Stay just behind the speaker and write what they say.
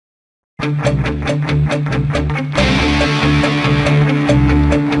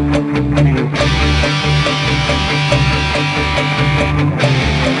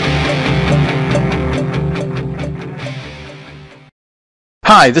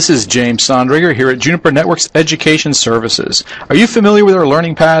Hi, this is James Sondriger here at Juniper Networks Education Services. Are you familiar with our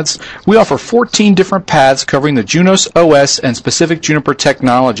learning paths? We offer 14 different paths covering the Junos OS and specific Juniper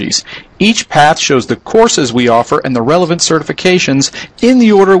technologies. Each path shows the courses we offer and the relevant certifications in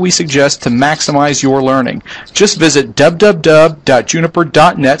the order we suggest to maximize your learning. Just visit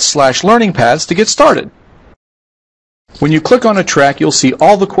www.juniper.net/learningpaths to get started. When you click on a track, you'll see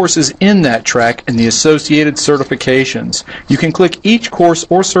all the courses in that track and the associated certifications. You can click each course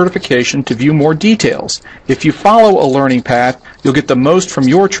or certification to view more details. If you follow a learning path, you'll get the most from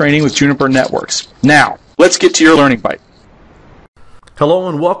your training with Juniper Networks. Now, let's get to your Learning Byte. Hello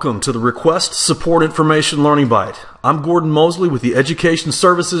and welcome to the Request Support Information Learning Byte. I'm Gordon Mosley with the Education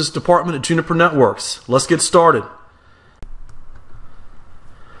Services Department at Juniper Networks. Let's get started.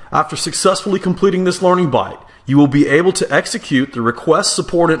 After successfully completing this Learning Byte, you will be able to execute the Request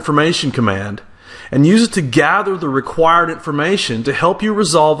Support Information command and use it to gather the required information to help you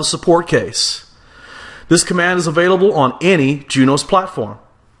resolve a support case. This command is available on any Junos platform.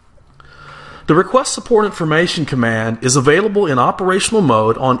 The Request Support Information command is available in operational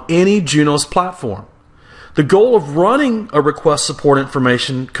mode on any Junos platform. The goal of running a Request Support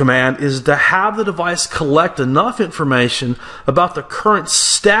Information command is to have the device collect enough information about the current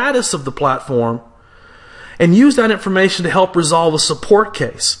status of the platform and use that information to help resolve a support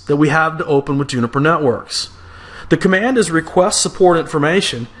case that we have to open with Juniper Networks. The command is Request Support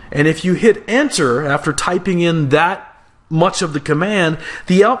Information, and if you hit enter after typing in that much of the command,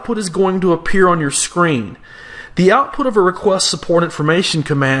 the output is going to appear on your screen. The output of a Request Support Information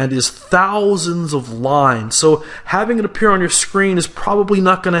command is thousands of lines, so having it appear on your screen is probably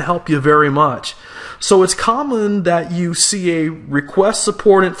not going to help you very much. So it's common that you see a Request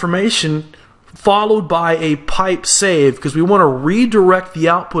Support Information followed by a pipe save, because we want to redirect the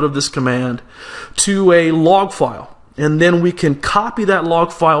output of this command to a log file, and then we can copy that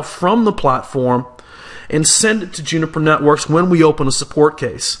log file from the platform and send it to Juniper Networks when we open a support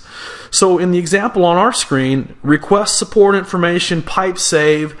case. So in the example on our screen, Request Support Information, pipe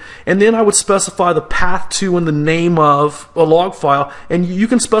save, and then I would specify the path to and the name of a log file, and you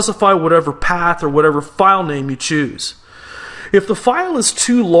can specify whatever path or whatever file name you choose. If the file is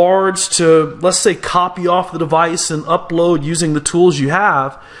too large to, let's say, copy off the device and upload using the tools you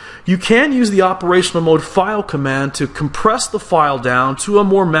have, you can use the operational mode file command to compress the file down to a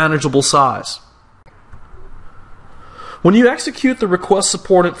more manageable size. When you execute the Request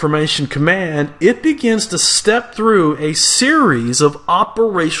Support Information command, it begins to step through a series of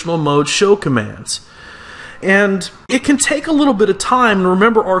operational mode show commands. And it can take a little bit of time, and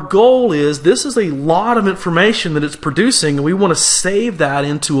remember, our goal is this is a lot of information that it's producing, and we want to save that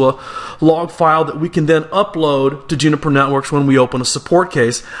into a log file that we can then upload to Juniper Networks when we open a support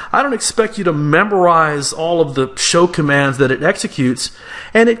case. I don't expect you to memorize all of the show commands that it executes,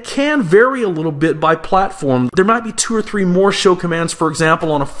 and it can vary a little bit by platform. There might be 2 or 3 more show commands, for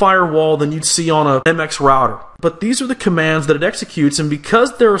example, on a firewall than you'd see on a MX router. But these are the commands that it executes, and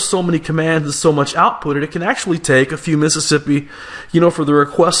because there are so many commands and so much output, it can actually take a few Mississippi, for the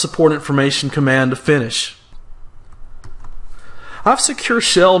Request Support Information command to finish. I've secure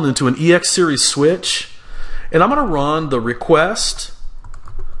shelled into an EX series switch, and I'm going to run the Request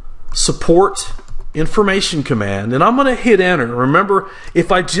Support Information command, and I'm going to hit enter. Remember,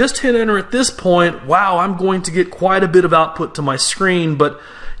 if I just hit enter at this point, wow, I'm going to get quite a bit of output to my screen, but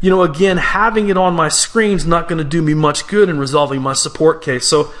again, having it on my screen is not going to do me much good in resolving my support case.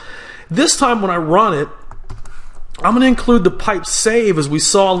 So this time when I run it, I'm going to include the pipe save as we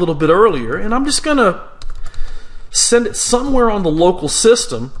saw a little bit earlier, and I'm just going to send it somewhere on the local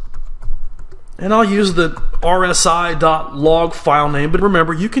system, and I'll use the rsi.log file name, but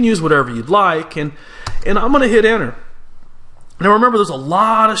remember, you can use whatever you'd like, and I'm going to hit enter. Now remember, there's a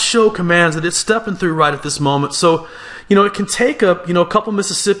lot of show commands that it's stepping through right at this moment, so it can take a couple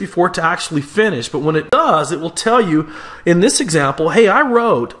Mississippi for it to actually finish, but when it does, it will tell you in this example, hey, I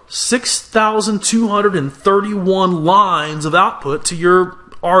wrote 6,231 lines of output to your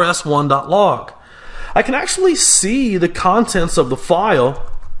rs1.log. I can actually see the contents of the file.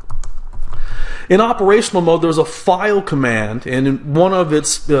 In operational mode, there's a file command, and one of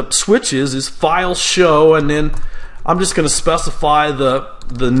its switches is file show, and then I'm just going to specify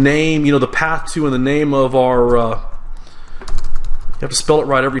the name, the path to and the name of our, you have to spell it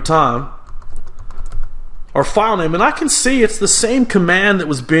right every time, our file name, and I can see it's the same command that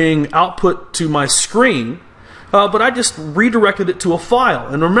was being output to my screen but I just redirected it to a file.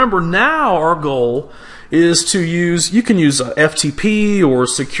 And remember, now our goal is to use, you can use a FTP or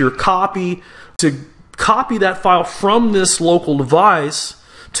secure copy to copy that file from this local device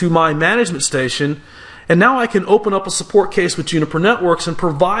to my management station. And now I can open up a support case with Juniper Networks and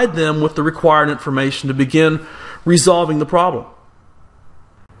provide them with the required information to begin resolving the problem.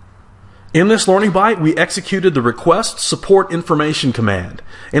 In this Learning Byte, we executed the request support information command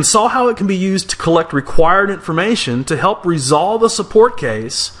and saw how it can be used to collect required information to help resolve a support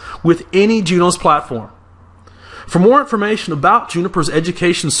case with any Junos platform. For more information about Juniper's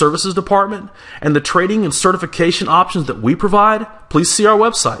Education Services Department and the training and certification options that we provide, please see our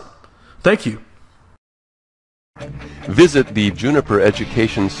website. Thank you. Visit the Juniper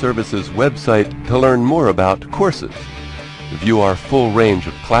Education Services website to learn more about courses. View our full range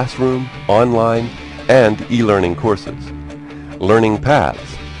of classroom, online, and e-learning courses. Learning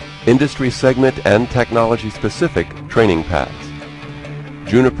paths, industry segment and technology-specific training paths.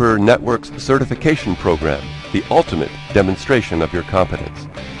 Juniper Networks Certification Program, the ultimate demonstration of your competence.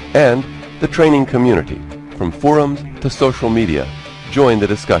 And the training community, from forums to social media. Join the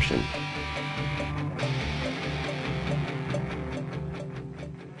discussion.